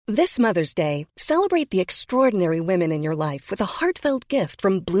This Mother's Day, celebrate the extraordinary women in your life with a heartfelt gift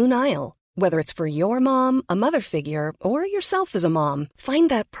from Blue Nile. Whether it's for your mom, a mother figure, or yourself as a mom, find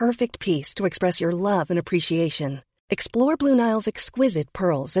that perfect piece to express your love and appreciation. Explore Blue Nile's exquisite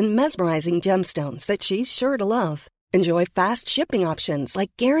pearls and mesmerizing gemstones that she's sure to love. Enjoy fast shipping options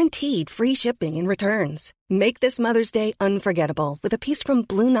like guaranteed free shipping and returns. Make this Mother's Day unforgettable with a piece from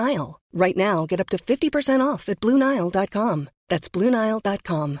Blue Nile. Right now, get up to 50% off at BlueNile.com. That's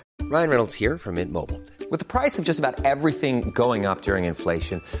BlueNile.com. Ryan Reynolds here from Mint Mobile. With the price of just about everything going up during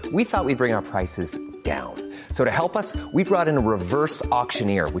inflation, we thought we'd bring our prices down. So to help us, we brought in a reverse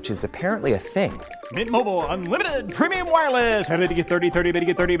auctioneer, which is apparently a thing. Mint Mobile Unlimited Premium Wireless. How to get 30, 30, bit to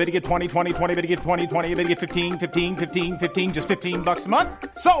get 30, bit to get 20, 20, 20, bit to get 20, 20, bit to get 15, 15, 15, 15, just $15 a month?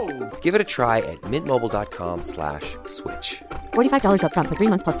 Sold! Give it a try at mintmobile.com/switch. $45 up front for 3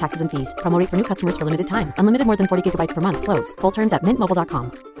 months plus taxes and fees. Promo rate for new customers for limited time. Unlimited more than 40 gigabytes per month. Slows full terms at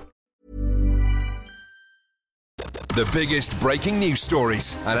mintmobile.com. The biggest breaking news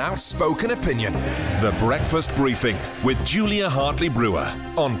stories and outspoken opinion. The Breakfast Briefing with Julia Hartley-Brewer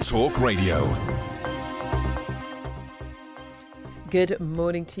on Talk Radio. Good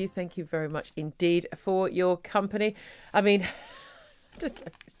morning to you. Thank you very much indeed for your company. I mean,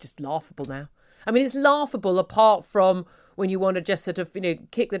 it's just laughable now. I mean, it's laughable apart from when you want to just sort of,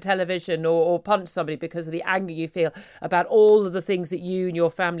 kick the television or punch somebody because of the anger you feel about all of the things that you and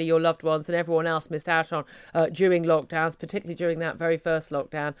your family, your loved ones and everyone else missed out on during lockdowns, particularly during that very first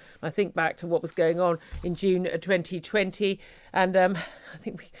lockdown. I think back to what was going on in June 2020 and I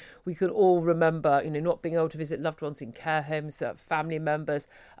think we could all remember, not being able to visit loved ones in care homes, family members,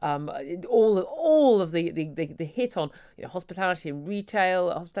 all of the hit on hospitality and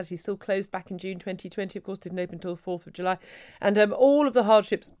retail. Hospitality is still closed back in June 2020, of course, didn't open until the 4th of July. And all of the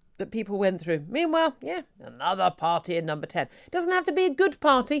hardships that people went through. Meanwhile, another party in number 10. It doesn't have to be a good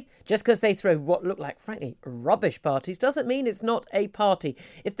party. Just because they throw what look like, frankly, rubbish parties doesn't mean it's not a party.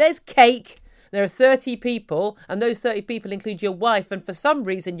 If there's cake, there are 30 people, and those 30 people include your wife, and for some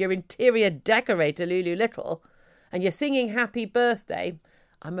reason your interior decorator, Lulu Little, and you're singing happy birthday,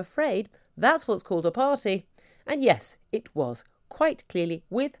 I'm afraid that's what's called a party. And yes, it was quite clearly,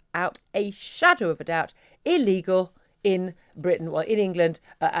 without a shadow of a doubt, illegal in Britain, well, in England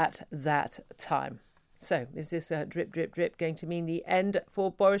at that time. So is this drip, drip, drip going to mean the end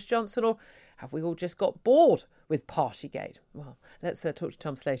for Boris Johnson, or have we all just got bored with Partygate? Well, let's talk to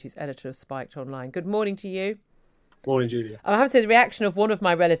Tom Slate, who's editor of Spiked Online. Good morning to you. Morning, Julia. I have to say the reaction of one of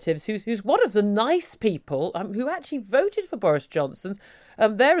my relatives, who's one of the nice people who actually voted for Boris Johnson's.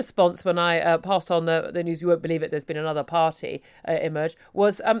 Their response when I passed on the news, you won't believe it, there's been another party emerge,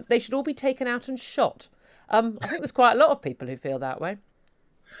 was they should all be taken out and shot. I think there's quite a lot of people who feel that way.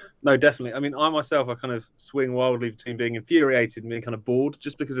 No, definitely. I mean, I myself, I kind of swing wildly between being infuriated and being kind of bored,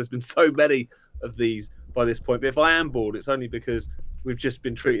 just because there's been so many of these by this point. But if I am bored, it's only because we've just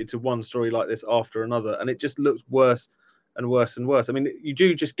been treated to one story like this after another, and it just looks worse and worse and worse. I mean, you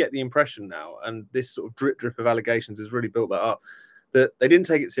do just get the impression now, and this sort of drip of allegations has really built that up, that they didn't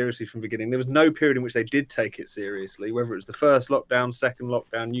take it seriously from the beginning. There was no period in which they did take it seriously, whether it was the first lockdown, second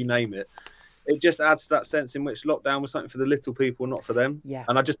lockdown, you name it. It just adds to that sense in which lockdown was something for the little people, not for them. Yeah.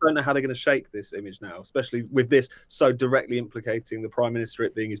 And I just don't know how they're going to shake this image now, especially with this so directly implicating the Prime Minister,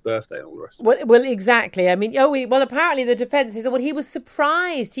 it being his birthday and all the rest. Well, exactly. I mean, apparently the defence is, he was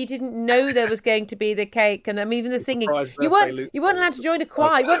surprised. He didn't know there was going to be the cake. And I mean, even the singing. You weren't allowed to join a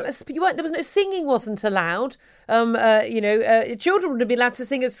choir. There was no singing wasn't allowed. Children would have been allowed to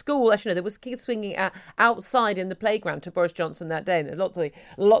sing at school. Actually, no, there was kids singing outside in the playground to Boris Johnson that day. And there's lots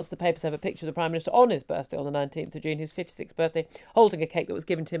of the papers have a picture of the Prime Minister on his birthday on the 19th of June, his 56th birthday, holding a cake that was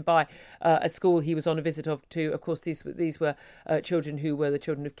given to him by a school he was on a visit to. Of course, these were children who were the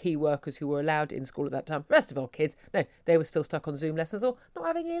children of key workers who were allowed in school at that time. The rest of our kids, no, they were still stuck on Zoom lessons or not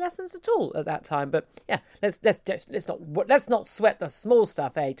having any lessons at all at that time. But yeah, let's not sweat the small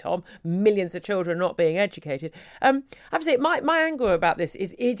stuff, Tom? Millions of children not being educated. I have to say, my anger about this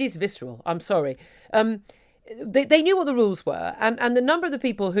is visceral. I'm sorry. They knew what the rules were, and the number of the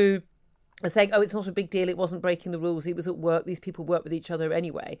people who are saying, it's not a big deal, it wasn't breaking the rules, he was at work, these people work with each other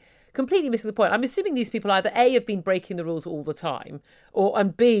anyway, completely missing the point. I'm assuming these people either A, have been breaking the rules all the time,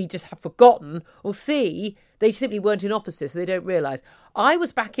 and B, just have forgotten, or C, they simply weren't in offices, so they don't realise. I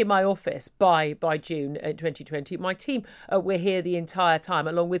was back in my office by June 2020. My team were here the entire time,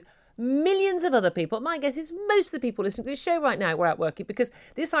 along with millions of other people, my guess is most of the people listening to this show right now were out working, because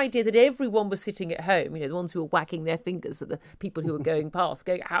this idea that everyone was sitting at home, the ones who were wagging their fingers at the people who were going past,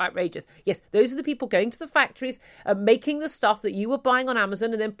 going, how outrageous. Yes, those are the people going to the factories, making the stuff that you were buying on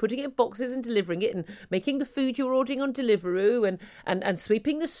Amazon and then putting it in boxes and delivering it, and making the food you were ordering on Deliveroo, and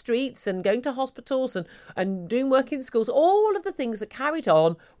sweeping the streets and going to hospitals and doing work in schools, all of the things that carried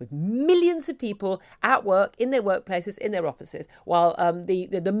on with millions of people at work, in their workplaces, in their offices, while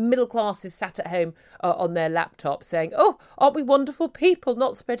the middle classes sat at home on their laptops saying, oh, aren't we wonderful people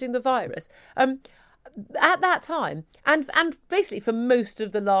not spreading the virus? At that time, and basically for most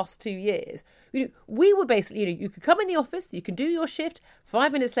of the last 2 years, we were basically, you could come in the office, you can do your shift,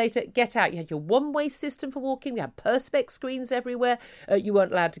 5 minutes later, get out. You had your one-way system for walking. We had perspex screens everywhere. You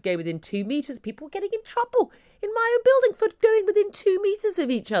weren't allowed to go within 2 metres. People were getting in trouble in my own building for going within 2 metres of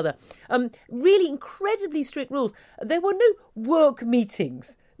each other. Really incredibly strict rules. There were no work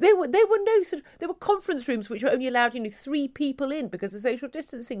meetings. There were conference rooms which were only allowed 3 people in because of social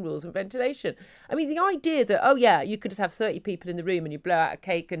distancing rules and ventilation. I mean, the idea that, you could just have 30 people in the room and you blow out a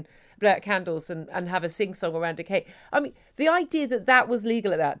cake and blow out candles and have a sing-song around a cake. I mean, the idea that was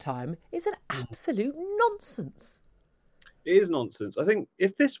legal at that time is an absolute nonsense. It is nonsense. I think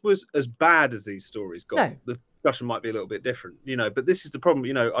if this was as bad as these stories got, the discussion might be a little bit different, but this is the problem.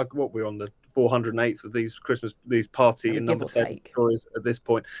 We're on the 408th of these party and number 10 stories at this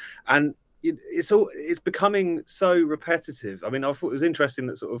point, and it's becoming so repetitive. I mean, I thought it was interesting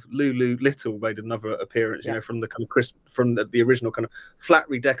that sort of Lulu Little made another appearance, from the kind of from the original kind of flat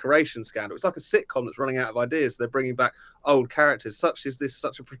redecoration scandal. It's like a sitcom that's running out of ideas. They're bringing back old characters. Such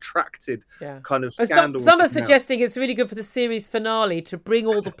a protracted kind of scandal. Some are suggesting it's really good for the series finale to bring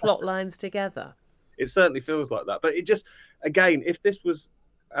all the plot lines together. It certainly feels like that. But it just, again, if this was,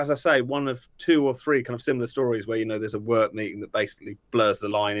 as I say, one of 2 or 3 kind of similar stories where, there's a work meeting that basically blurs the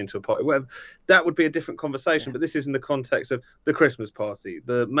line into a party, whatever, that would be a different conversation. Yeah. But this is in the context of the Christmas party,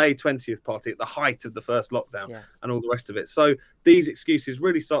 the May 20th party at the height of the first lockdown and all the rest of it. So these excuses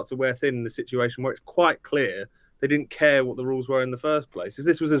really start to wear thin in the situation where it's quite clear they didn't care what the rules were in the first place. If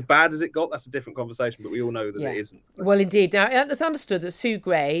this was as bad as it got, that's a different conversation, but we all know that it isn't. Well, indeed. Now, it's understood that Sue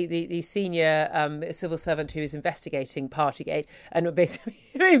Gray, the senior civil servant who is investigating Partygate, and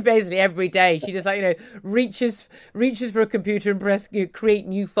basically every day she just reaches for a computer and press create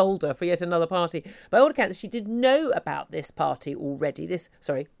new folder for yet another party. By all accounts, she did know about this party already,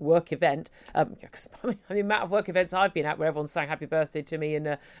 work event. The amount of work events I've been at where everyone sang happy birthday to me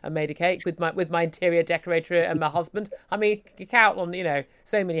and made a cake with my interior decorator and my husband. I mean, you count on,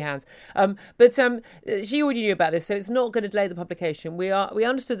 so many hands. But she already knew about this, so it's not going to delay the publication. We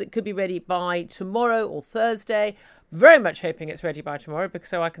understood that it could be ready by tomorrow or Thursday. Very much hoping it's ready by tomorrow, because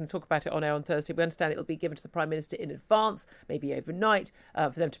so I can talk about it on air on Thursday. We understand it'll be given to the Prime Minister in advance, maybe overnight,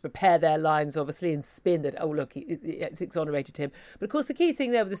 for them to prepare their lines, obviously, and spin that, it's exonerated him. But of course, the key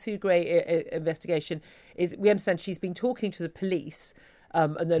thing there with the Sue Gray investigation is we understand she's been talking to the police.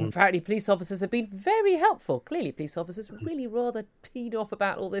 And then apparently police officers have been very helpful. Clearly, police officers are really rather peed off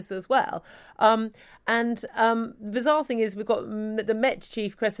about all this as well. The bizarre thing is we've got the Met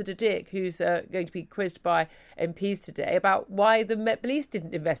chief, Cressida Dick, who's going to be quizzed by MPs today about why the Met police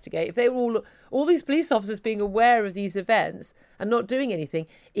didn't investigate. If they were all these police officers being aware of these events and not doing anything,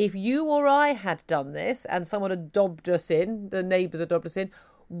 if you or I had done this and someone had dobbed us in, the neighbours had dobbed us in,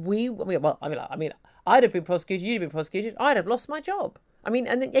 I'd have been prosecuted, you'd have been prosecuted, I'd have lost my job. I mean,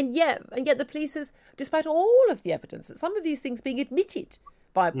 and yet the police has, despite all of the evidence that some of these things being admitted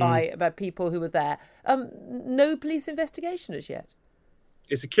by people who were there, no police investigation as yet.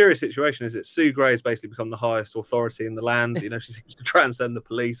 It's a curious situation, is it? Sue Gray has basically become the highest authority in the land. She seems to transcend the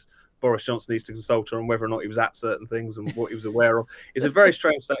police. Boris Johnson needs to consult her on whether or not he was at certain things and what he was aware of. It's a very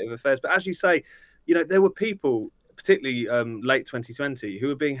strange state of affairs. But as you say, there were people, particularly late 2020, who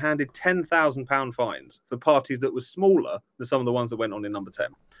were being handed £10,000 fines for parties that were smaller than some of the ones that went on in number 10.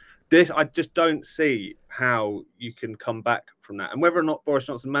 I just don't see how you can come back from that. And whether or not Boris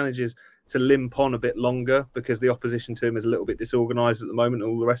Johnson manages to limp on a bit longer because the opposition to him is a little bit disorganised at the moment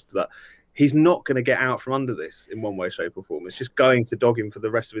and all the rest of that, he's not going to get out from under this in one way, shape or form. It's just going to dog him for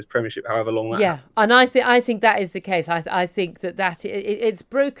the rest of his premiership, however long that happens. And I think that is the case. I think that it's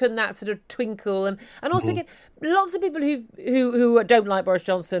broken that sort of twinkle, and also again, lots of people who don't like Boris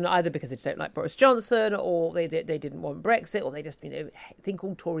Johnson, either because they just don't like Boris Johnson, or they didn't want Brexit, or they just think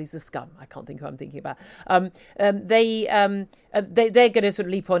all Tories are scum. I can't think who I'm thinking about. They're going to sort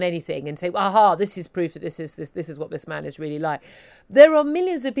of leap on anything and say, "Aha, this is proof that this is what this man is really like." There are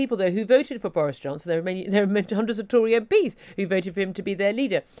millions of people though who voted for Boris Johnson. There are hundreds of Tory MPs who voted for him to be their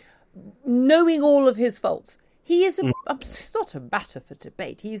leader, knowing all of his faults. He is it's not a matter for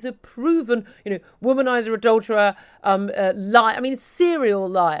debate. He's a proven, womanizer, adulterer, liar. I mean, serial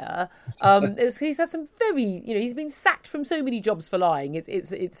liar. He's had some very, he's been sacked from so many jobs for lying.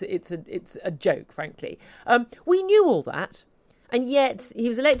 It's a joke, frankly. We knew all that. And yet he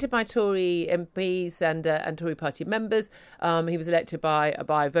was elected by Tory MPs and Tory party members. He was elected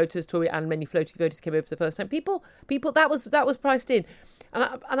by voters, Tory and many floating voters came over for the first time. People, that was priced in.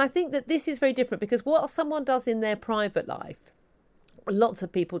 And I think that this is very different because what someone does in their private life, lots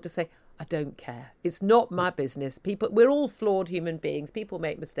of people just say, I don't care. It's not my business. We're all flawed human beings. People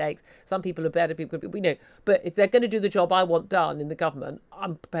make mistakes. Some people are better. But if they're going to do the job I want done in the government,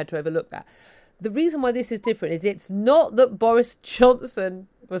 I'm prepared to overlook that. The reason why this is different is it's not that Boris Johnson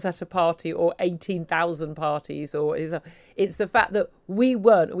was at a party or 18,000 parties, it's the fact that we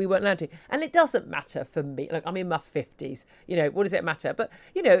weren't allowed to. And it doesn't matter for me. Like, I'm in my 50s. What does it matter? But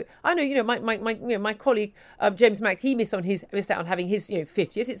I know my colleague James Max, he missed out on having his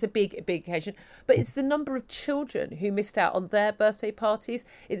 50th. It's a big occasion. But it's the number of children who missed out on their birthday parties.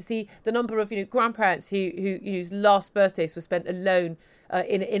 It's the number of grandparents whose last birthdays were spent alone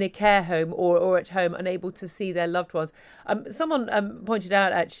in a care home or at home, unable to see their loved ones. Someone pointed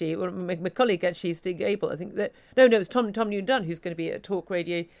out, actually, my colleague actually, Stig Abel, I think that it was Tom Newton-Dunn, who's going to be at Talk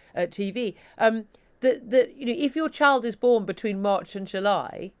Radio TV. That if your child is born between March and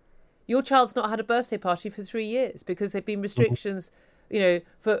July, your child's not had a birthday party for 3 years because there've been restrictions. Since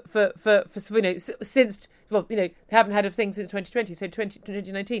they haven't had a thing since 2020, so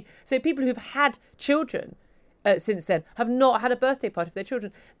 2019. So people who've had children since then have not had a birthday party for their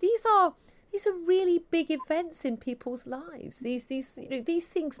children. These are really big events in people's lives. These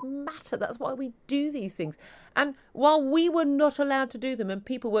things matter. That's why we do these things. And while we were not allowed to do them, and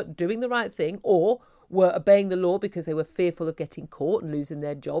people weren't doing the right thing or were obeying the law because they were fearful of getting caught and losing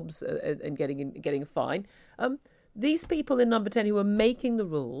their jobs and getting a fine, these people in Number 10 who were making the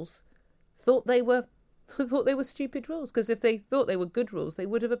rules thought they were stupid rules, because if they thought they were good rules, they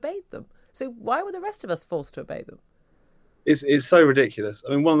would have obeyed them. So why were the rest of us forced to obey them? It's so ridiculous.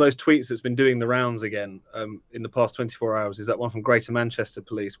 I mean, one of those tweets that's been doing the rounds again in the past 24 hours is that one from Greater Manchester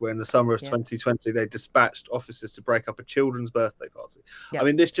Police, where in the summer of 2020 they dispatched officers to break up a children's birthday party. Yeah. I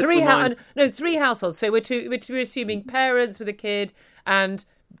mean, this just three households. So we're assuming parents with a kid and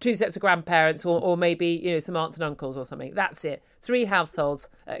two sets of grandparents, or maybe some aunts and uncles or something. That's it. 3 households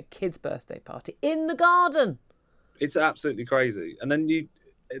at a kid's birthday party in the garden. It's absolutely crazy. And then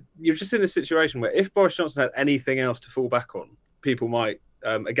you're just in this situation where if Boris Johnson had anything else to fall back on, people might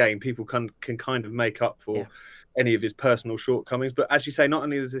people can kind of make up for any of his personal shortcomings. But as you say, not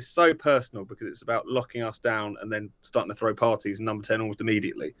only is this so personal because it's about locking us down and then starting to throw parties in Number 10 almost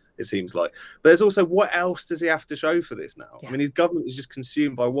immediately, it seems like. But there's also, what else does he have to show for this now? Yeah. I mean, his government is just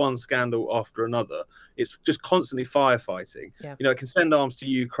consumed by one scandal after another. It's just constantly firefighting. Yeah. It can send arms to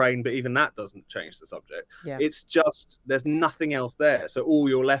Ukraine, but even that doesn't change the subject. Yeah. It's just, there's nothing else there. So all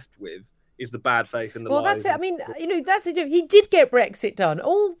you're left with is the bad faith and the lies. Well, that's it. I mean, that's it. He did get Brexit done.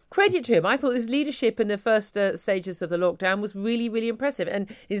 All credit to him. I thought his leadership in the first stages of the lockdown was really, really impressive. And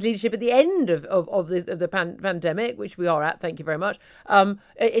his leadership at the end of the pandemic, which we are at, thank you very much,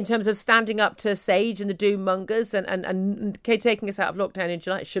 in terms of standing up to Sage and the doom mongers and taking us out of lockdown in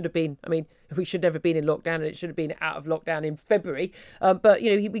July. It should have been, we should never have been in lockdown, and it should have been out of lockdown in February. But, we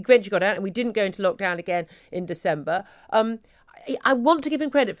eventually got out and we didn't go into lockdown again in December. I want to give him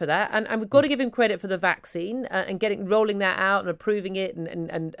credit for that, and we've got to give him credit for the vaccine and rolling that out and approving it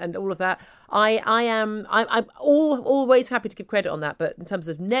and all of that. I'm always happy to give credit on that, but in terms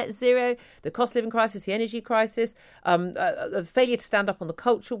of net zero, the cost of living crisis, the energy crisis, the failure to stand up on the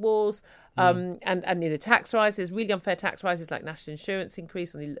culture wars, and the tax rises, really unfair tax rises like national insurance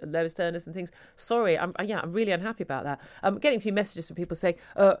increase on the lowest earners and things. Sorry, I'm really unhappy about that. I'm getting a few messages from people saying,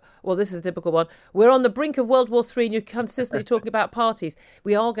 well, this is a typical one. We're on the brink of World War III and you're consistently talking about parties.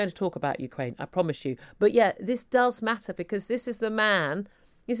 We are going to talk about Ukraine, I promise you. But yeah, this does matter because this is a man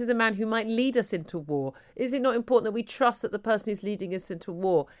who might lead us into war. Is it not important that we trust that the person who's leading us into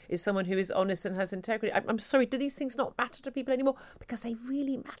war is someone who is honest and has integrity? I'm sorry, do these things not matter to people anymore? Because they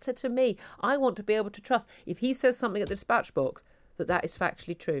really matter to me. I want to be able to trust, if he says something at the dispatch box, that is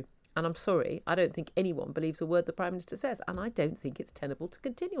factually true. And I'm sorry, I don't think anyone believes a word the Prime Minister says. And I don't think it's tenable to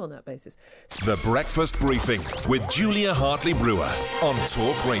continue on that basis. The Breakfast Briefing with Julia Hartley-Brewer on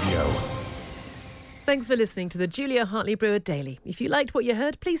Talk Radio. Thanks for listening to the Julia Hartley-Brewer Daily. If you liked what you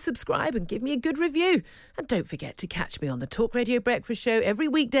heard, please subscribe and give me a good review. And don't forget to catch me on the Talk Radio Breakfast Show every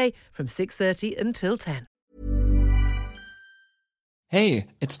weekday from 6:30 until 10. Hey,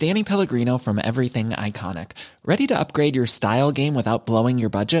 it's Danny Pellegrino from Everything Iconic. Ready to upgrade your style game without blowing your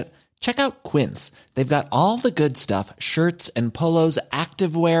budget? Check out Quince. They've got all the good stuff, shirts and polos,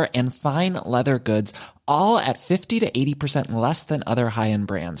 activewear, and fine leather goods, all at 50 to 80% less than other high-end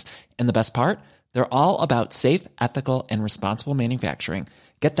brands. And the best part? They're all about safe, ethical, and responsible manufacturing.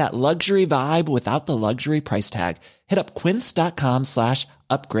 Get that luxury vibe without the luxury price tag. Hit up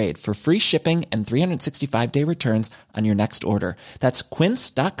quince.com/upgrade for free shipping and 365-day returns on your next order. That's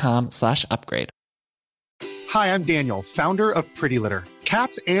quince.com/upgrade. Hi, I'm Daniel, founder of Pretty Litter.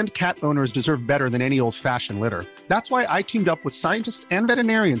 Cats and cat owners deserve better than any old-fashioned litter. That's why I teamed up with scientists and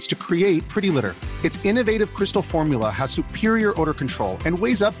veterinarians to create Pretty Litter. Its innovative crystal formula has superior odor control and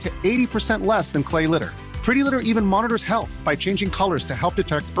weighs up to 80% less than clay litter. Pretty Litter even monitors health by changing colors to help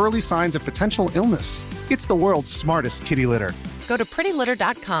detect early signs of potential illness. It's the world's smartest kitty litter. Go to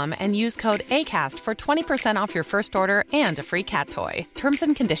prettylitter.com and use code ACAST for 20% off your first order and a free cat toy. Terms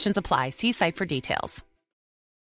and conditions apply. See site for details.